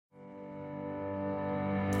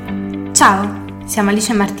Ciao, siamo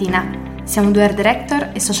Alice e Martina, siamo due art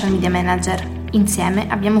director e social media manager. Insieme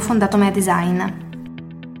abbiamo fondato Mea Design.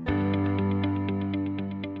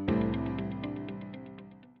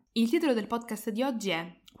 Il titolo del podcast di oggi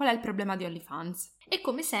è Qual è il problema di OnlyFans? E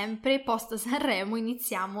come sempre, post Sanremo,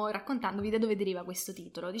 iniziamo raccontandovi da dove deriva questo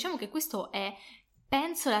titolo. Diciamo che questo è,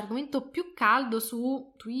 penso, l'argomento più caldo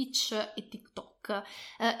su Twitch e TikTok.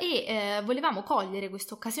 Volevamo cogliere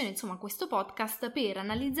questa occasione, insomma, questo podcast per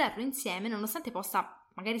analizzarlo insieme, nonostante possa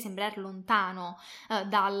magari sembrare lontano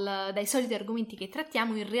dai soliti argomenti che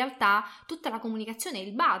trattiamo. In realtà tutta la comunicazione e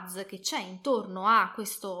il buzz che c'è intorno a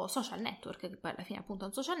questo social network, che poi alla fine appunto è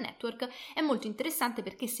un social network, è molto interessante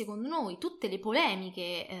perché secondo noi tutte le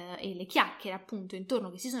polemiche e le chiacchiere appunto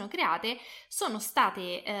intorno che si sono create sono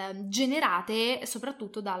state generate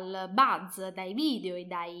soprattutto dal buzz, dai video e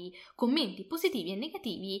dai commenti positivi e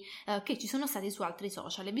negativi che ci sono stati su altri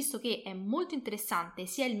social. E visto che è molto interessante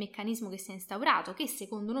sia il meccanismo che si è instaurato che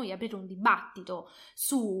secondo noi aprire un dibattito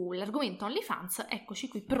sull'argomento OnlyFans, eccoci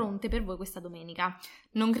qui pronte per voi questa domenica.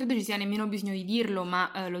 Non credo ci sia nemmeno bisogno di dirlo,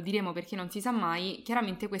 ma lo diremo perché non si sa mai.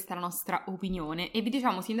 Chiaramente questa è la nostra opinione e vi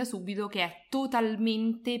diciamo sin da subito che è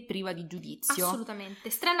totalmente priva di giudizio. Assolutamente,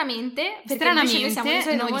 stranamente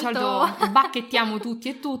noi di solito bacchettiamo tutti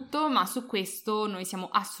e tutto, ma su questo noi siamo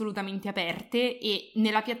assolutamente aperte e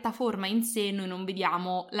nella piattaforma in sé noi non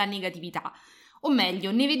vediamo la negatività. O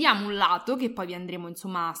meglio, ne vediamo un lato che poi vi andremo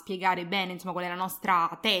insomma a spiegare bene insomma qual è la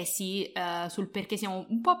nostra tesi sul perché siamo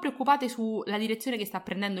un po' preoccupate sulla direzione che sta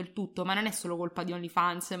prendendo il tutto, ma non è solo colpa di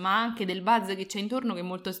OnlyFans, ma anche del buzz che c'è intorno, che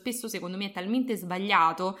molto spesso secondo me è talmente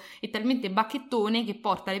sbagliato e talmente bacchettone che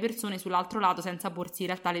porta le persone sull'altro lato senza porsi in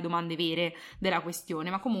realtà le domande vere della questione.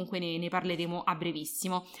 Ma comunque ne parleremo a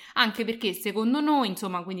brevissimo, anche perché secondo noi,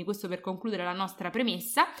 insomma, quindi questo per concludere la nostra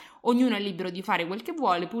premessa, ognuno è libero di fare quel che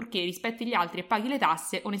vuole purché rispetti gli altri e paghi le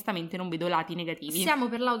tasse. Onestamente non vedo lati negativi. Siamo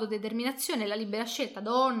per l'autodeterminazione, la libera scelta,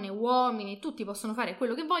 donne, uomini, tutti possono fare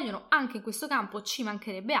quello che vogliono, anche in questo campo ci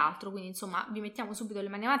mancherebbe altro, quindi insomma vi mettiamo subito le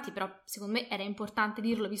mani avanti, però secondo me era importante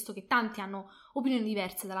dirlo visto che tanti hanno opinioni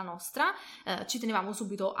diverse dalla nostra, ci tenevamo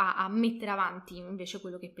subito a mettere avanti invece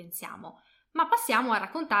quello che pensiamo. Ma passiamo a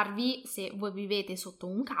raccontarvi, se voi vivete sotto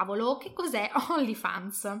un cavolo, che cos'è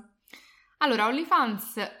OnlyFans. Allora,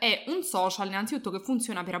 OnlyFans è un social innanzitutto che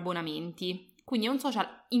funziona per abbonamenti, quindi è un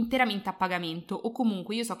social interamente a pagamento, o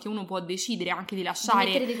comunque io so che uno può decidere anche di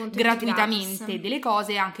lasciare gratuitamente gratis delle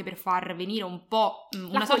cose anche per far venire un po'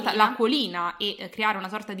 l'acquolina e creare una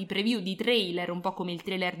sorta di preview di trailer, un po' come il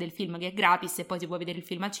trailer del film che è gratis e poi si può vedere il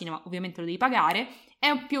film al cinema, ovviamente lo devi pagare.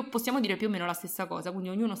 Possiamo dire più o meno la stessa cosa, quindi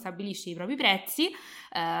ognuno stabilisce i propri prezzi,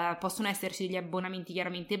 possono esserci degli abbonamenti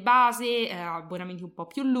chiaramente base, abbonamenti un po'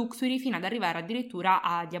 più luxury, fino ad arrivare addirittura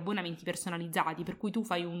agli abbonamenti personalizzati, per cui tu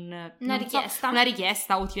fai una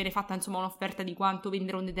richiesta o ti viene fatta insomma un'offerta di quanto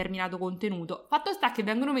vendere un determinato contenuto. Fatto sta che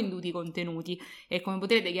vengono venduti i contenuti e come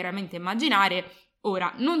potrete chiaramente immaginare,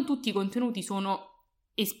 ora non tutti i contenuti sono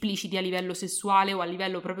espliciti a livello sessuale o a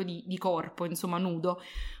livello proprio di corpo, insomma nudo,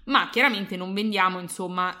 ma chiaramente non vendiamo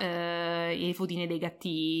insomma le fotine dei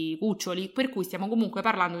gatti cuccioli, per cui stiamo comunque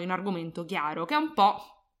parlando di un argomento chiaro che è un po'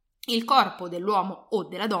 il corpo dell'uomo o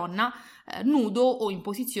della donna nudo o in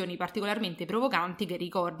posizioni particolarmente provocanti che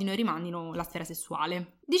ricordino e rimandino la sfera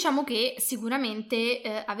sessuale. Diciamo che sicuramente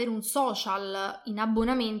avere un social in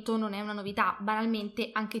abbonamento non è una novità,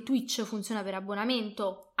 banalmente anche Twitch funziona per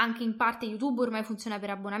abbonamento, anche in parte YouTube ormai funziona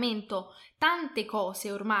per abbonamento, tante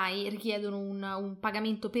cose ormai richiedono un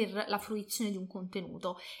pagamento per la fruizione di un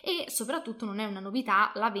contenuto e soprattutto non è una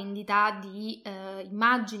novità la vendita di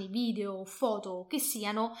immagini, video, foto che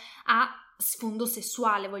siano a sfondo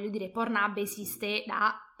sessuale. Voglio dire, Pornhub esiste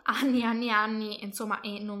da anni, insomma,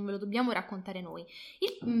 e non ve lo dobbiamo raccontare noi.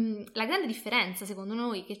 La grande differenza, secondo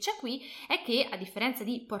noi, che c'è qui è che, a differenza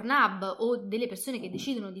di Pornhub o delle persone che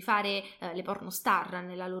decidono di fare le pornostar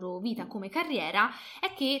nella loro vita come carriera,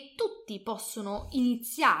 è che tutti possono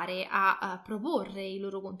iniziare a proporre i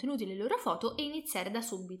loro contenuti, le loro foto e iniziare da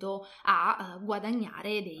subito a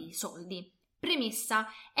guadagnare dei soldi. Premessa,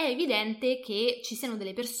 è evidente che ci siano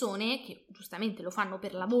delle persone che giustamente lo fanno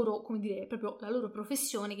per lavoro, come dire, proprio la loro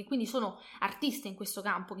professione, che quindi sono artiste in questo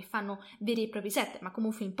campo, che fanno veri e propri set, ma come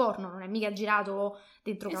un film porno, non è mica girato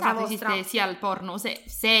dentro casa vostra. Esiste sia il porno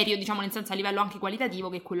serio, diciamo nel senso a livello anche qualitativo,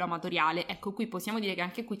 che quello amatoriale. Ecco, qui possiamo dire che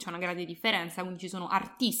anche qui c'è una grande differenza, quindi ci sono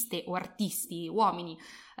artiste o artisti, uomini,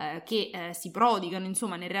 che si prodigano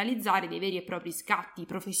insomma nel realizzare dei veri e propri scatti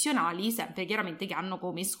professionali, sempre chiaramente che hanno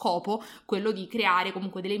come scopo quello quello di creare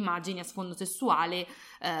comunque delle immagini a sfondo sessuale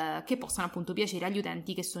che possano appunto piacere agli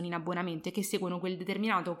utenti che sono in abbonamento e che seguono quel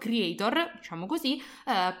determinato creator, diciamo così,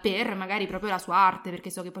 per magari proprio la sua arte,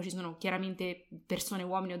 perché so che poi ci sono chiaramente persone,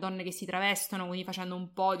 uomini o donne che si travestono, quindi facendo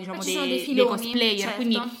un po', diciamo, dei cosplayer, certo.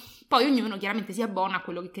 Quindi poi ognuno chiaramente si abbona a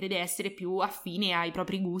quello che crede essere più affine ai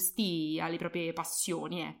propri gusti, alle proprie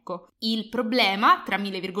passioni, ecco. Il problema, tra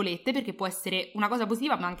mille virgolette, perché può essere una cosa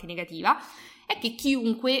positiva ma anche negativa, è che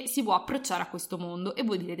chiunque si può approcciare a questo mondo. E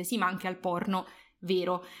voi direte sì, ma anche al porno.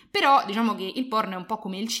 Vero, però diciamo che il porno è un po'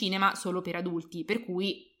 come il cinema solo per adulti, per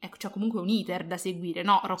cui c'è comunque un iter da seguire,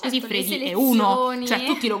 no? Rocco Siffredi è uno, cioè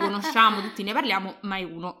tutti lo conosciamo, tutti ne parliamo, ma è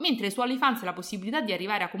uno. Mentre su OnlyFans la possibilità di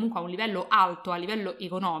arrivare comunque a un livello alto, a livello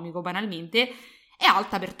economico banalmente, è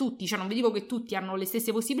alta per tutti, cioè non vi dico che tutti hanno le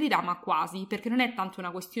stesse possibilità, ma quasi, perché non è tanto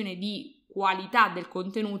una questione di qualità del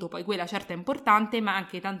contenuto, poi quella certa è importante, ma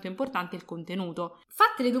anche tanto importante il contenuto.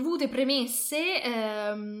 Fatte le dovute premesse,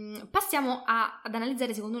 passiamo ad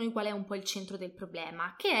analizzare secondo noi qual è un po' il centro del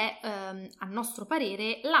problema, che è, a nostro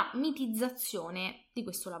parere, la mitizzazione di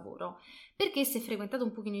questo lavoro. Perché se frequentate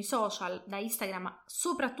un pochino i social, da Instagram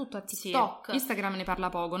soprattutto a TikTok... Sì, Instagram ne parla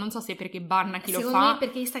poco, non so se perché banna chi lo fa. Secondo me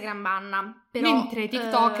perché Instagram banna, però... Mentre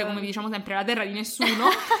TikTok, come vi diciamo sempre, è la terra di nessuno,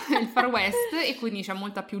 il Far West, e quindi c'è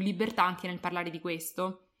molta più libertà anche nel parlare di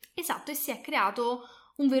questo. Esatto, e si è creato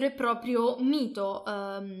un vero e proprio mito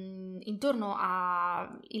intorno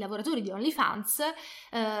ai lavoratori di OnlyFans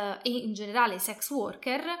e in generale sex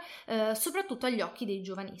worker, soprattutto agli occhi dei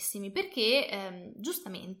giovanissimi, perché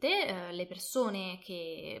giustamente le persone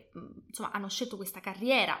che insomma hanno scelto questa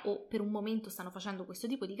carriera o per un momento stanno facendo questo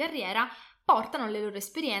tipo di carriera portano le loro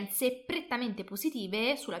esperienze prettamente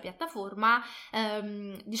positive sulla piattaforma,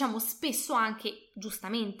 diciamo spesso anche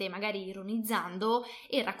giustamente magari ironizzando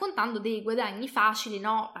e raccontando dei guadagni facili, no?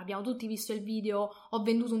 Abbiamo tutti visto il video ho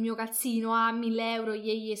venduto un mio calzino a 1.000 euro,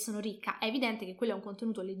 e sono ricca. È evidente che quello è un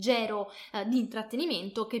contenuto leggero di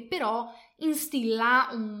intrattenimento che però instilla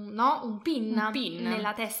un pin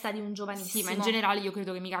nella testa di un giovanissimo. Sì, ma in generale io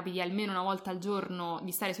credo che mi capiti almeno una volta al giorno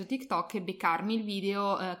di stare su TikTok e beccarmi il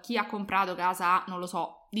video chi ha comprato casa, non lo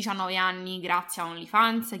so, 19 anni grazie a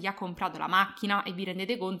OnlyFans, chi ha comprato la macchina, e vi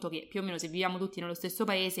rendete conto che più o meno se viviamo tutti nello stesso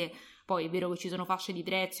paese, poi è vero che ci sono fasce di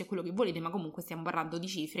prezzo e quello che volete, ma comunque stiamo parlando di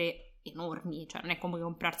cifre enormi, cioè non è come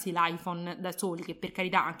comprarsi l'iPhone da soli, che per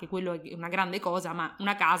carità anche quello è una grande cosa, ma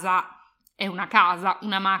una casa è una casa,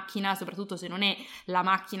 una macchina, soprattutto se non è la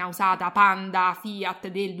macchina usata Panda Fiat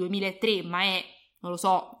del 2003, ma è, non lo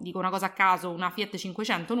so, dico una cosa a caso, una Fiat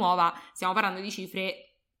 500 nuova, stiamo parlando di cifre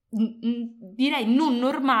direi non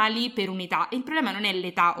normali per un'età. E il problema non è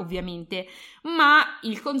l'età ovviamente, ma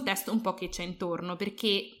il contesto un po' che c'è intorno,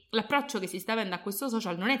 perché l'approccio che si sta avendo a questo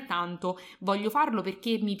social non è tanto voglio farlo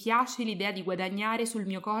perché mi piace l'idea di guadagnare sul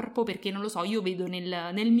mio corpo, perché non lo so, io vedo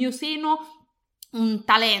nel mio seno un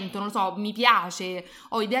talento, non lo so, mi piace,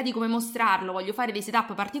 ho idea di come mostrarlo, voglio fare dei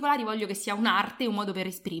setup particolari, voglio che sia un'arte, un modo per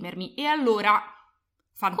esprimermi. E allora,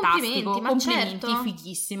 fantastico, complimenti, certo.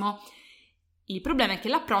 Fighissimo. Il problema è che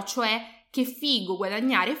l'approccio è che figo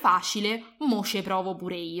guadagnare facile, mo ce provo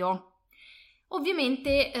pure io.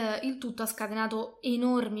 Ovviamente il tutto ha scatenato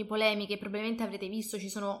enormi polemiche, probabilmente avrete visto, ci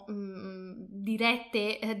sono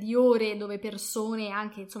dirette di ore dove persone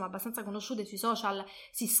anche insomma abbastanza conosciute sui social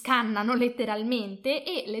si scannano letteralmente,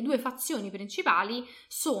 e le due fazioni principali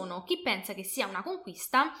sono chi pensa che sia una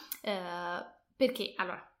conquista, perché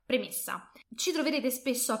allora... Premessa, ci troverete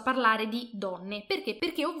spesso a parlare di donne, perché?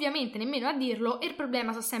 Perché ovviamente nemmeno a dirlo il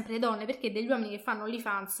problema sono sempre le donne, perché degli uomini che fanno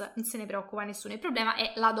OnlyFans non se ne preoccupa nessuno, il problema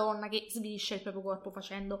è la donna che svilisce il proprio corpo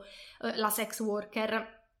facendo la sex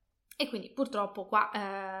worker. E quindi purtroppo qua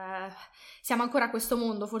siamo ancora a questo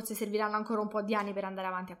mondo, forse serviranno ancora un po' di anni per andare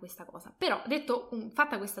avanti a questa cosa. Però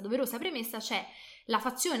fatta questa doverosa premessa, c'è la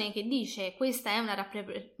fazione che dice questa è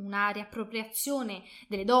una riappropriazione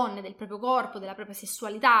delle donne, del proprio corpo, della propria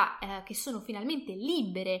sessualità, che sono finalmente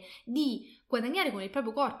libere di guadagnare con il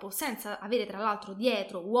proprio corpo senza avere tra l'altro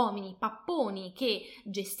dietro uomini papponi che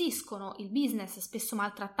gestiscono il business, spesso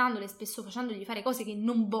maltrattandole, spesso facendogli fare cose che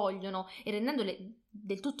non vogliono e rendendole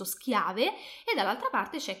del tutto schiave. E dall'altra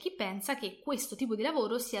parte c'è chi pensa che questo tipo di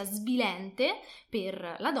lavoro sia svilente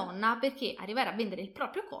per la donna, perché arrivare a vendere il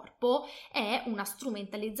proprio corpo è una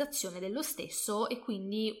strumentalizzazione dello stesso e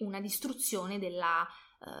quindi una distruzione della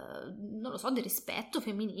non lo so, del rispetto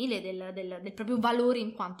femminile, del proprio valore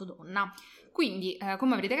in quanto donna. Quindi,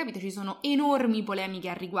 come avrete capito, ci sono enormi polemiche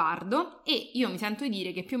al riguardo, e io mi sento di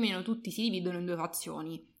dire che più o meno tutti si dividono in due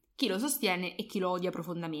fazioni, chi lo sostiene e chi lo odia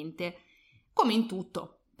profondamente, come in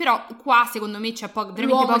tutto. Però qua secondo me c'è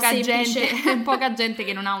veramente poca gente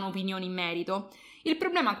che non ha un'opinione in merito. Il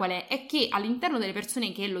problema qual è? È che all'interno delle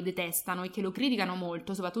persone che lo detestano e che lo criticano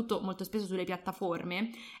molto, soprattutto molto spesso sulle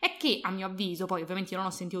piattaforme, è che, a mio avviso, poi ovviamente io non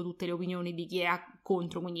ho sentito tutte le opinioni di chi è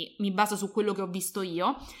contro, quindi mi baso su quello che ho visto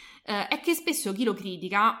io, è che spesso chi lo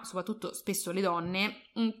critica, soprattutto spesso le donne,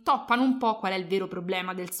 toppano un po' qual è il vero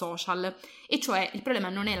problema del social, e cioè il problema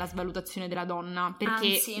non è la svalutazione della donna,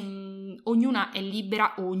 perché ognuna è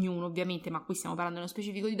libera, o ognuno ovviamente, ma qui stiamo parlando nello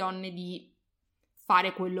specifico di donne, di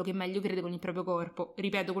fare quello che meglio crede con il proprio corpo.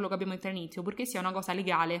 Ripeto quello che abbiamo detto all'inizio, purché sia una cosa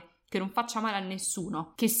legale, che non faccia male a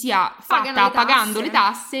nessuno, che sia fatta pagando le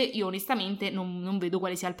tasse, io onestamente non vedo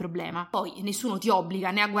quale sia il problema. Poi nessuno ti obbliga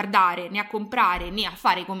né a guardare, né a comprare, né a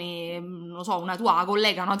fare come, non so, una tua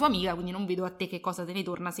collega, una tua amica, quindi non vedo a te che cosa te ne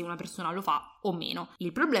torna se una persona lo fa o meno.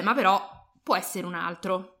 Il problema però può essere un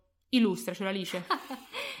altro. Illustracelo, Alice.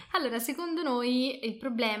 Allora, secondo noi il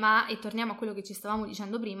problema, e torniamo a quello che ci stavamo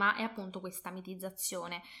dicendo prima, è appunto questa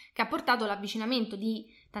mitizzazione che ha portato all'avvicinamento di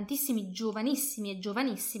tantissimi giovanissimi e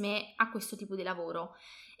giovanissime a questo tipo di lavoro.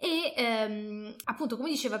 E appunto, come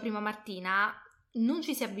diceva prima Martina, non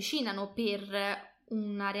ci si avvicinano per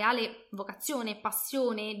una reale vocazione,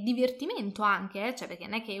 passione, divertimento anche, cioè perché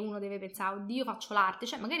non è che uno deve pensare oddio faccio l'arte,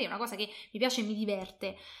 cioè magari è una cosa che mi piace e mi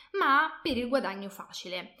diverte, ma per il guadagno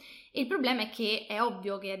facile. E il problema è che è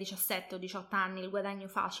ovvio che a 17 o 18 anni il guadagno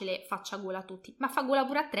facile faccia gola a tutti, ma fa gola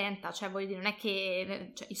pure a 30, cioè voglio dire, non è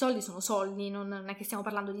che i soldi sono soldi, non è che stiamo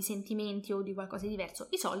parlando di sentimenti o di qualcosa di diverso,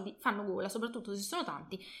 i soldi fanno gola, soprattutto se sono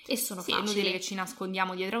tanti e sono facili. È inutile che ci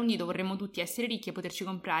nascondiamo dietro a un dito, vorremmo tutti essere ricchi e poterci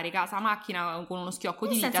comprare casa, macchina con uno schiocco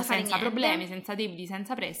di dita, senza problemi, senza debiti,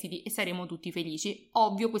 senza prestiti, e saremo tutti felici.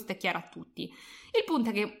 Ovvio, questo è chiaro a tutti. Il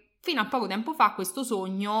punto è che fino a poco tempo fa questo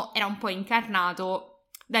sogno era un po' incarnato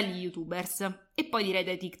dagli youtubers e poi direi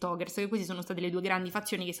dai tiktokers, che queste sono state le due grandi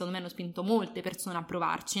fazioni che secondo me hanno spinto molte persone a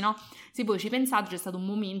provarci, no? Se poi ci pensate, c'è stato un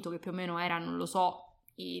momento che più o meno era, non lo so,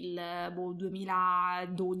 il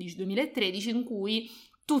 2012-2013, in cui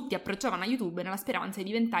tutti approcciavano a YouTube nella speranza di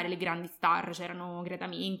diventare le grandi star. C'erano Greta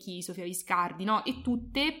Minchi, Sofia Viscardi, no? E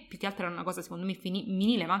tutte, più che altro era una cosa secondo me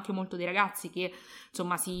minile, ma anche molto dei ragazzi che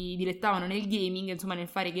insomma si dilettavano nel gaming, insomma nel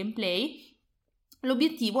fare gameplay.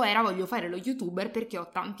 L'obiettivo era voglio fare lo youtuber perché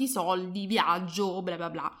ho tanti soldi, viaggio, bla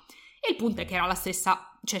bla bla. E il punto è che era la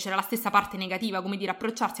stessa, cioè c'era la stessa parte negativa, come dire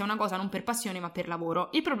approcciarsi a una cosa non per passione ma per lavoro.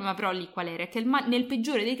 Il problema però lì qual era? È che nel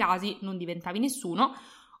peggiore dei casi non diventavi nessuno,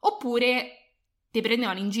 oppure ti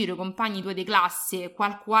prendevano in giro i compagni tuoi di classe,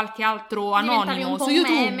 qualche altro anonimo su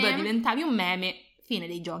YouTube, diventavi un meme, fine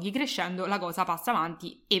dei giochi, crescendo la cosa passa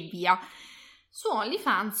avanti e via. Su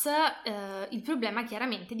OnlyFans il problema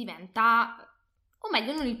chiaramente diventa, o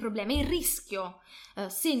meglio non il problema, il rischio,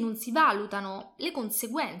 se non si valutano le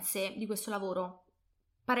conseguenze di questo lavoro.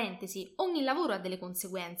 Parentesi, ogni lavoro ha delle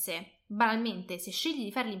conseguenze. Banalmente, se scegli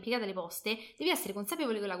di fare l'impiegata alle poste, devi essere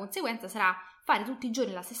consapevole che la conseguenza sarà fare tutti i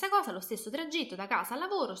giorni la stessa cosa, lo stesso tragitto da casa al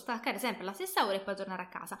lavoro, staccare sempre alla stessa ora e poi tornare a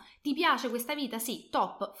casa. Ti piace questa vita? Sì,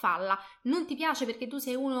 top, falla. Non ti piace perché tu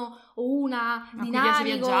sei uno o una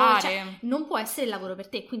dinamico, cioè, non può essere il lavoro per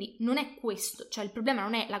te, quindi non è questo, cioè il problema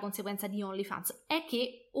non è la conseguenza di OnlyFans, è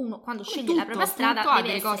che uno quando sceglie la propria strada ha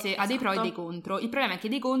delle cose, ha dei pro e dei contro. Il problema è che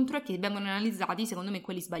dei contro è che vengono analizzati secondo me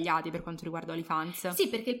quelli sbagliati per quanto riguarda OnlyFans. Sì,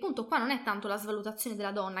 perché il punto qua non è tanto la svalutazione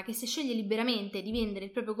della donna, che se sceglie liberamente di vendere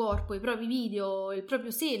il proprio corpo, i propri video, il proprio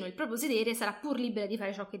seno, il proprio sedere, sarà pur libera di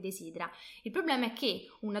fare ciò che desidera. Il problema è che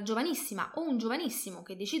una giovanissima o un giovanissimo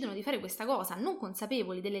che decidono di fare questa cosa non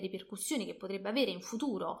consapevoli delle ripercussioni che potrebbe avere in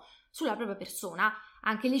futuro sulla propria persona,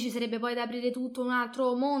 anche lì ci sarebbe poi da aprire tutto un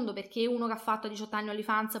altro mondo, perché uno che ha fatto a 18 anni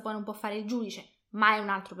OnlyFans poi non può fare il giudice, ma è un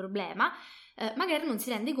altro problema. Magari non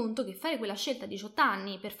si rende conto che fare quella scelta a 18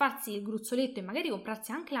 anni per farsi il gruzzoletto e magari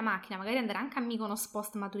comprarsi anche la macchina, magari andare anche a Mykonos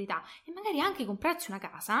post maturità e magari anche comprarsi una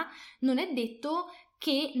casa, non è detto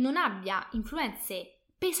che non abbia influenze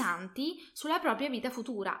pesanti sulla propria vita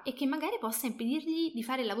futura e che magari possa impedirgli di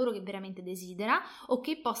fare il lavoro che veramente desidera, o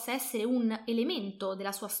che possa essere un elemento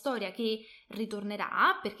della sua storia che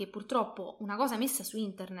ritornerà, perché purtroppo una cosa messa su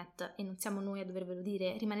internet, e non siamo noi a dovervelo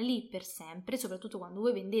dire, rimane lì per sempre, soprattutto quando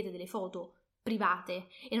voi vendete delle foto private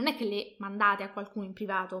e non è che le mandate a qualcuno in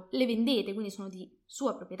privato, le vendete, quindi sono di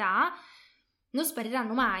sua proprietà, non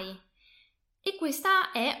spariranno mai. E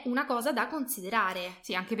questa è una cosa da considerare.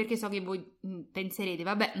 Sì, anche perché so che voi penserete,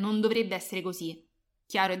 vabbè, non dovrebbe essere così.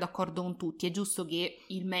 Chiaro e d'accordo con tutti, è giusto che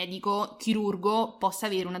il medico, chirurgo, possa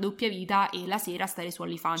avere una doppia vita e la sera stare su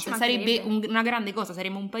OnlyFans. Sarebbe una grande cosa,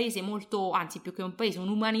 saremmo un paese molto, anzi più che un paese,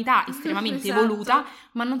 un'umanità estremamente esatto. evoluta,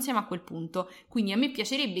 ma non siamo a quel punto. Quindi a me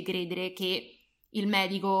piacerebbe credere che il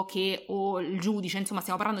medico o il giudice, insomma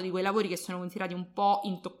stiamo parlando di quei lavori che sono considerati un po'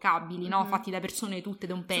 intoccabili, no? Fatti da persone tutte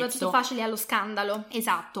da un pezzo. Soprattutto facili allo scandalo.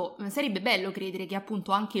 Esatto, sarebbe bello credere che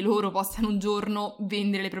appunto anche loro possano un giorno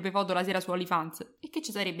vendere le proprie foto la sera su OnlyFans. E che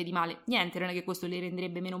ci sarebbe di male? Niente, non è che questo li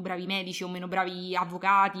renderebbe meno bravi medici o meno bravi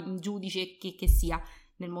avvocati, giudici, che sia.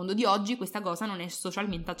 Nel mondo di oggi questa cosa non è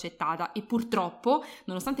socialmente accettata e purtroppo,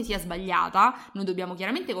 nonostante sia sbagliata, noi dobbiamo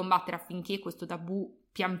chiaramente combattere affinché questo tabù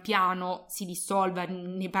pian piano si dissolva,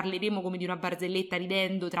 ne parleremo come di una barzelletta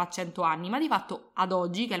ridendo tra 100 anni, ma di fatto ad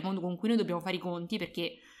oggi, che è il mondo con cui noi dobbiamo fare i conti,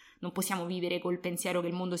 perché non possiamo vivere col pensiero che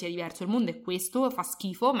il mondo sia diverso, il mondo è questo, fa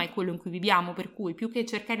schifo, ma è quello in cui viviamo, per cui più che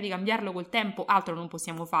cercare di cambiarlo col tempo, altro non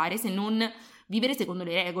possiamo fare se non vivere secondo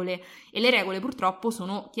le regole, e le regole purtroppo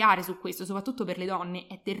sono chiare su questo, soprattutto per le donne.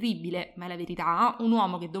 È terribile, ma è la verità. Un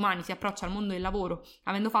uomo che domani si approccia al mondo del lavoro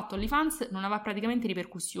avendo fatto OnlyFans non avrà praticamente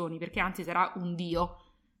ripercussioni, perché anzi sarà un dio,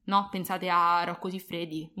 no? Pensate a Rocco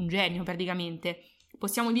Siffredi, un genio praticamente.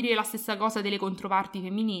 Possiamo dire la stessa cosa delle controparti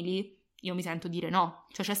femminili? Io mi sento dire no,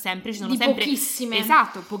 cioè ci sono sempre pochissime.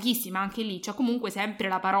 Esatto, pochissime, anche lì c'è comunque sempre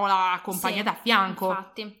la parola accompagnata a fianco.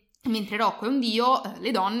 Infatti. Mentre Rocco è un dio,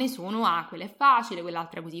 le donne sono quella è facile,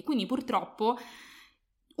 quell'altra così. Quindi purtroppo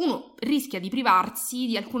uno rischia di privarsi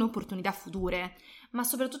di alcune opportunità future. Ma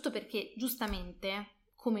soprattutto perché, giustamente,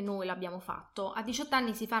 come noi l'abbiamo fatto, a 18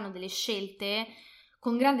 anni si fanno delle scelte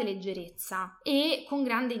con grande leggerezza e con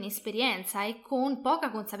grande inesperienza e con poca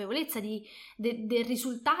consapevolezza del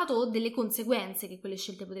risultato o delle conseguenze che quelle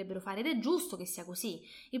scelte potrebbero fare, ed è giusto che sia così.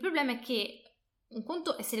 Il problema è che un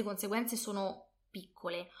conto è se le conseguenze sono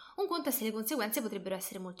piccole, un conto è se le conseguenze potrebbero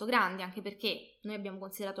essere molto grandi, anche perché noi abbiamo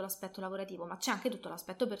considerato l'aspetto lavorativo, ma c'è anche tutto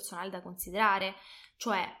l'aspetto personale da considerare,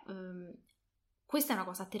 cioè questa è una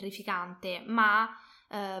cosa terrificante, ma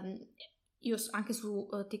io anche su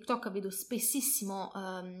TikTok vedo spessissimo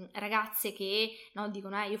ragazze che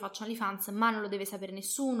dicono io faccio OnlyFans ma non lo deve sapere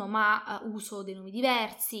nessuno, ma uso dei nomi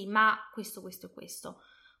diversi, ma questo e questo.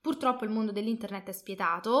 Purtroppo il mondo dell'internet è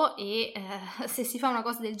spietato e se si fa una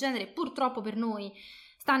cosa del genere, purtroppo per noi,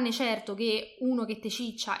 stanne certo che uno che te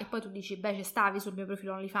ciccia e poi tu dici ci stavi sul mio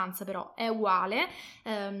profilo OnlyFans, però è uguale,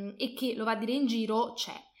 e che lo va a dire in giro,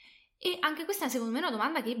 c'è. E anche questa è secondo me una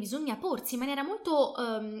domanda che bisogna porsi in maniera molto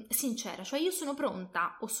sincera, cioè io sono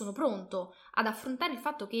pronta o sono pronto ad affrontare il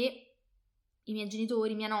fatto che i miei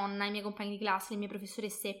genitori, mia nonna, i miei compagni di classe, le mie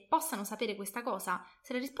professoresse possano sapere questa cosa?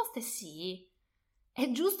 Se la risposta è sì, è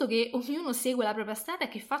giusto che ognuno segua la propria strada e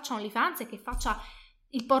che faccia OnlyFans e che faccia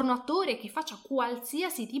il porno attore e che faccia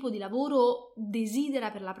qualsiasi tipo di lavoro desidera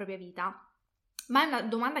per la propria vita. Ma è una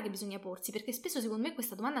domanda che bisogna porsi, perché spesso secondo me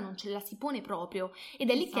questa domanda non ce la si pone proprio ed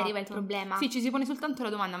è lì che arriva il problema. Sì, ci si pone soltanto la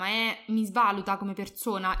domanda, ma mi svaluta come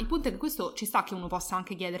persona? Il punto è che questo ci sta che uno possa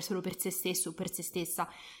anche chiederselo per se stesso o per se stessa.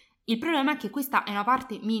 Il problema è che questa è una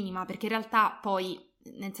parte minima, perché in realtà poi,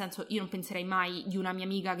 nel senso, io non penserei mai di una mia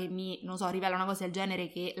amica che mi, rivela una cosa del genere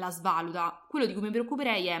che la svaluta. Quello di cui mi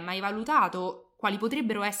preoccuperei è: ma hai valutato quali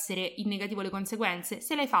potrebbero essere in negativo le conseguenze?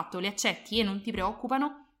 Se l'hai fatto, le accetti e non ti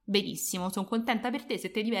preoccupano? Benissimo, sono contenta per te,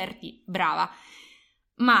 se ti diverti, brava.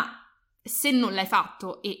 Ma se non l'hai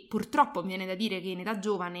fatto, e purtroppo mi viene da dire che in età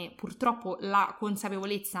giovane purtroppo la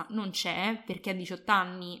consapevolezza non c'è, perché a 18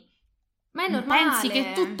 anni ma è normale, pensi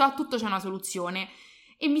che a tutto c'è una soluzione,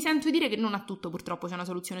 e mi sento dire che non a tutto purtroppo c'è una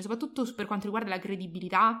soluzione, soprattutto per quanto riguarda la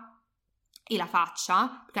credibilità e la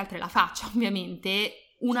faccia, più che altro è la faccia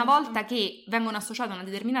ovviamente. Una volta che vengono associate a una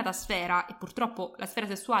determinata sfera, e purtroppo la sfera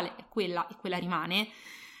sessuale è quella e quella rimane,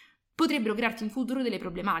 potrebbero crearti in futuro delle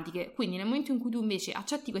problematiche. Quindi nel momento in cui tu invece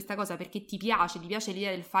accetti questa cosa perché ti piace l'idea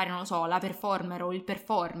del fare, non lo so, la performer o il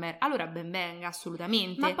performer, allora ben venga,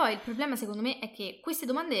 assolutamente. Ma poi il problema secondo me è che queste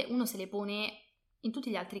domande uno se le pone in tutti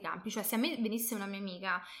gli altri campi. Cioè, se a me venisse una mia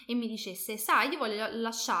amica e mi dicesse io voglio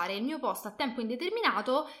lasciare il mio posto a tempo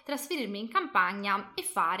indeterminato, trasferirmi in campagna e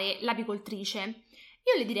fare l'apicoltrice,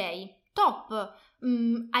 io le direi top.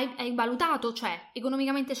 Hai valutato, cioè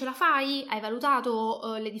economicamente ce la fai? Hai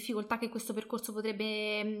valutato le difficoltà che questo percorso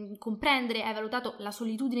potrebbe comprendere? Hai valutato la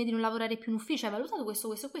solitudine di non lavorare più in ufficio? Hai valutato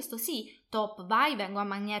questo? Sì, top, vai, vengo a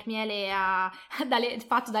mangiar miele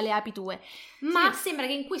fatto dalle api tue. Ma sì, sembra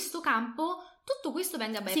che in questo campo tutto questo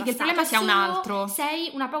venga bypassato. Sì, che il problema sia un altro.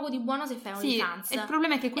 Sei una poco di buono se fai OnlyFans. Sì, il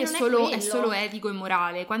problema è che qui è solo etico e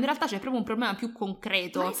morale, quando in realtà c'è proprio un problema più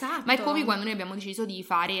concreto. Esatto. Ma è come quando noi abbiamo deciso di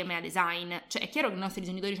fare media design. Cioè, è chiaro che i nostri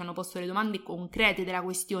genitori ci hanno posto le domande concrete della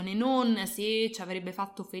questione, non se ci avrebbe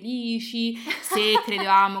fatto felici, se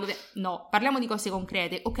credevamo. No, parliamo di cose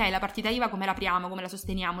concrete. Ok, la partita IVA come la apriamo, come la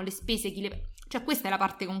sosteniamo, le spese, chi le... Cioè, questa è la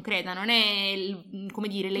parte concreta, non è, come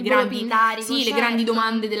dire, le grandi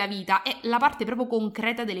domande della vita. È la parte parte proprio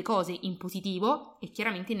concreta delle cose, in positivo e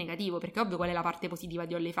chiaramente in negativo, perché ovvio qual è la parte positiva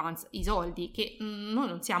di OnlyFans? I soldi, che noi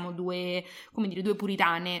non siamo due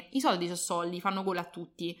puritane, i soldi sono soldi, fanno gola a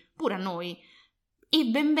tutti, pure a noi. E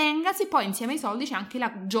ben venga se poi insieme ai soldi c'è anche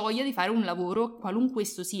la gioia di fare un lavoro, qualunque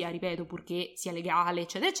esso sia, ripeto, purché sia legale,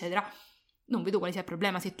 eccetera, eccetera. Non vedo quale sia il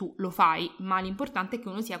problema se tu lo fai, ma l'importante è che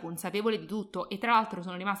uno sia consapevole di tutto. E tra l'altro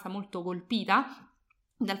sono rimasta molto colpita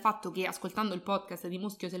dal fatto che, ascoltando il podcast di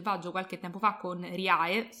Muschio Selvaggio qualche tempo fa con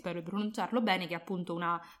Riae, spero di pronunciarlo bene, che è appunto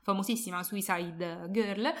una famosissima suicide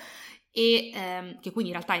girl, e che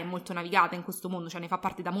quindi in realtà è molto navigata in questo mondo, cioè ne fa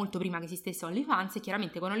parte da molto prima che esistesse OnlyFans, e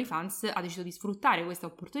chiaramente con OnlyFans ha deciso di sfruttare questa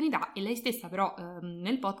opportunità, e lei stessa però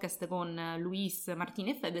nel podcast con Luis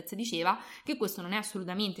Martinez Fedez diceva che questo non è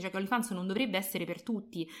assolutamente, cioè che OnlyFans non dovrebbe essere per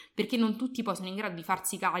tutti, perché non tutti poi sono in grado di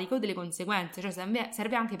farsi carico delle conseguenze, cioè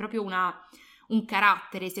serve anche proprio un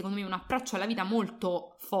carattere, secondo me un approccio alla vita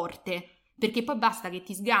molto forte, perché poi basta che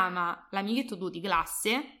ti sgama l'amichetto tuo di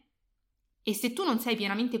classe, e se tu non sei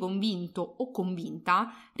pienamente convinto o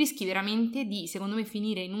convinta, rischi veramente di, secondo me,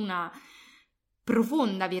 finire in una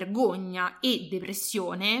profonda vergogna e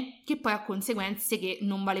depressione, che poi ha conseguenze che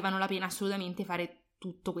non valevano la pena assolutamente fare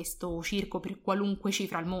tutto questo circo per qualunque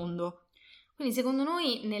cifra al mondo. Quindi secondo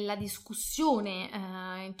noi nella discussione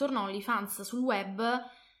intorno a OnlyFans sul web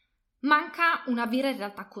manca una vera in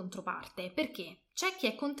realtà controparte, perché c'è chi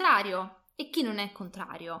è contrario e chi non è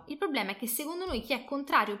contrario. Il problema è che secondo noi chi è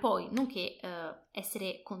contrario poi, non che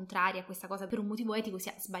essere contrari a questa cosa per un motivo etico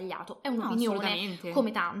sia sbagliato, è un'opinione come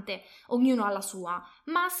tante, ognuno ha la sua,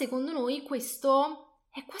 ma secondo noi questo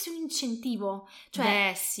è quasi un incentivo,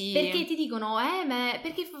 cioè sì. Perché ti dicono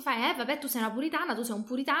perché fai, vabbè, tu sei una puritana, tu sei un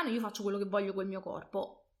puritano, io faccio quello che voglio col mio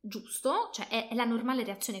corpo. Giusto, cioè è la normale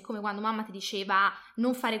reazione, è come quando mamma ti diceva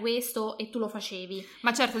non fare questo e tu lo facevi.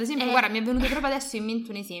 Ma certo, ad esempio, guarda, mi è venuto proprio adesso in mente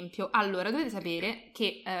un esempio. Allora, dovete sapere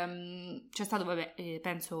che c'è stato,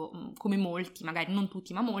 penso come molti, magari non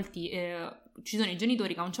tutti, ma molti, ci sono i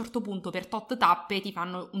genitori che a un certo punto per tot tappe ti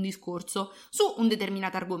fanno un discorso su un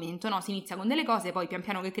determinato argomento, no? Si inizia con delle cose, poi pian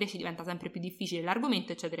piano che cresci diventa sempre più difficile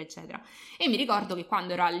l'argomento, eccetera, eccetera. E mi ricordo che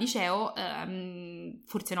quando ero al liceo,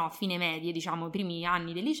 forse no, a fine medie, diciamo, i primi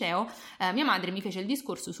anni del liceo, mia madre mi fece il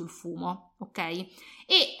discorso sul fumo, ok?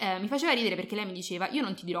 E mi faceva ridere perché lei mi diceva: io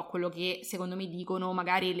non ti dirò quello che secondo me dicono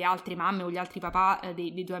magari le altre mamme o gli altri papà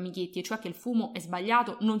dei tuoi amichetti, e cioè che il fumo è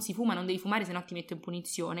sbagliato, non si fuma, non devi fumare, se no ti metto in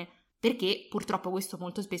punizione. Perché purtroppo questo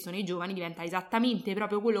molto spesso nei giovani diventa esattamente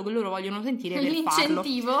proprio quello che loro vogliono sentire per farlo.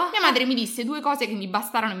 L'incentivo. Mia madre mi disse due cose che mi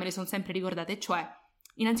bastarono e me le sono sempre ricordate, cioè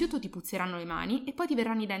innanzitutto ti puzzeranno le mani e poi ti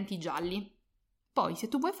verranno i denti gialli. Poi, se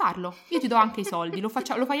tu vuoi farlo, io ti do anche i soldi, lo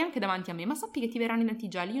fai anche davanti a me, ma sappi che ti verranno i denti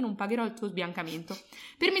gialli, io non pagherò il tuo sbiancamento.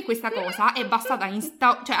 Per me questa cosa è bastata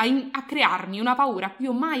a crearmi una paura che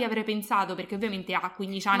io mai avrei pensato, perché ovviamente a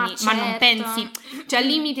 15 anni, ma non pensi, cioè al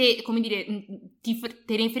limite, come dire,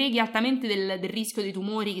 te ne freghi altamente del rischio dei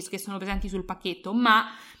tumori che sono presenti sul pacchetto, ma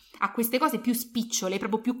a queste cose più spicciole,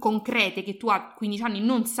 proprio più concrete, che tu a 15 anni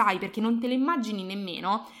non sai perché non te le immagini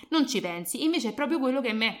nemmeno, non ci pensi. Invece è proprio quello che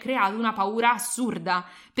a me ha creato una paura assurda,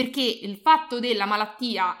 perché il fatto della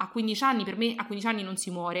malattia a 15 anni, per me a 15 anni non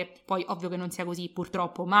si muore, poi ovvio che non sia così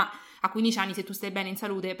purtroppo, ma a 15 anni se tu stai bene in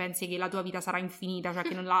salute pensi che la tua vita sarà infinita, cioè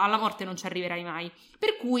che alla morte non ci arriverai mai,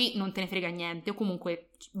 per cui non te ne frega niente, o comunque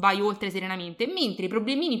vai oltre serenamente, mentre i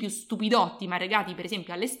problemini più stupidotti ma legati per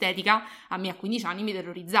esempio all'estetica a me a 15 anni mi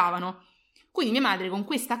terrorizzavano. Quindi mia madre con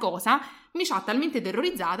questa cosa mi ci ha talmente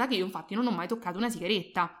terrorizzata che io infatti non ho mai toccato una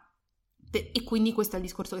sigaretta. E quindi questo è il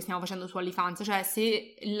discorso che stiamo facendo su OnlyFans, cioè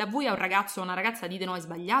se voi a un ragazzo o una ragazza dite no è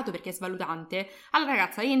sbagliato perché è svalutante, alla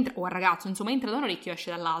ragazza entra, o al ragazzo insomma, entra da un orecchio e esce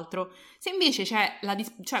dall'altro. Se invece c'è la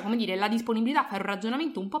disponibilità a fare un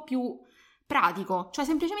ragionamento un po' più pratico, cioè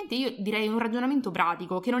semplicemente io direi un ragionamento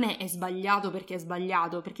pratico, che non è sbagliato, perché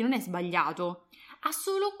non è sbagliato. Ha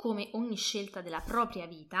solo, come ogni scelta della propria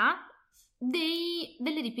vita,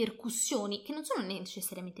 delle ripercussioni che non sono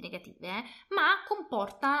necessariamente negative, ma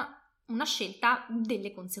comporta una scelta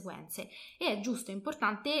delle conseguenze, e è giusto e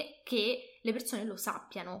importante che le persone lo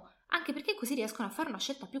sappiano, anche perché così riescono a fare una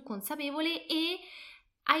scelta più consapevole e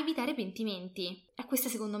a evitare pentimenti. E questa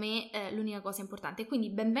secondo me è l'unica cosa importante. Quindi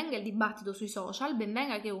ben venga il dibattito sui social, ben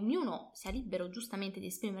venga che ognuno sia libero giustamente di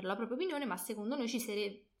esprimere la propria opinione, ma secondo noi ci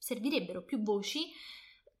servirebbero più voci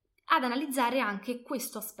ad analizzare anche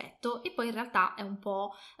questo aspetto, e poi in realtà è un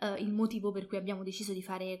po' il motivo per cui abbiamo deciso di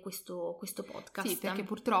fare questo podcast. Sì, perché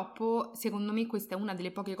purtroppo secondo me questa è una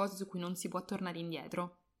delle poche cose su cui non si può tornare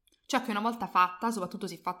indietro. Cioè che una volta fatta, soprattutto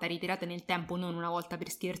se fatta ritirata nel tempo, non una volta per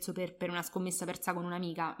scherzo, per una scommessa persa con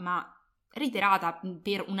un'amica, ma ritirata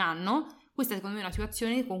per un anno, questa secondo me è una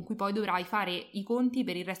situazione con cui poi dovrai fare i conti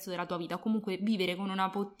per il resto della tua vita, o comunque vivere con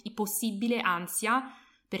una possibile ansia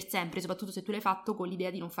per sempre, soprattutto se tu l'hai fatto con l'idea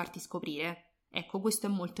di non farti scoprire. Ecco, questo è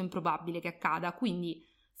molto improbabile che accada, quindi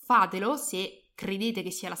fatelo se credete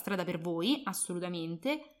che sia la strada per voi,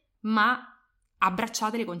 assolutamente, ma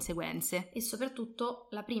abbracciate le conseguenze. E soprattutto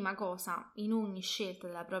la prima cosa in ogni scelta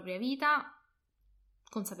della propria vita,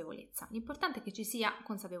 consapevolezza. L'importante è che ci sia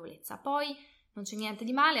consapevolezza. Poi non c'è niente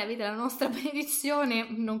di male, avete la nostra benedizione,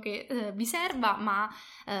 non che vi serva, ma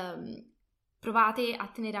provate a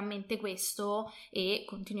tenere a mente questo e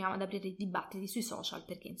continuiamo ad aprire i dibattiti sui social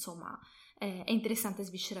perché insomma è interessante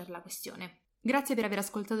sviscerare la questione. Grazie per aver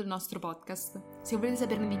ascoltato il nostro podcast. Se volete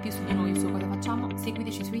saperne di più su di noi e su cosa facciamo,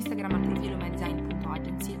 seguiteci su Instagram al profilo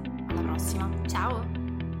mydesign.agency. Alla prossima. Ciao!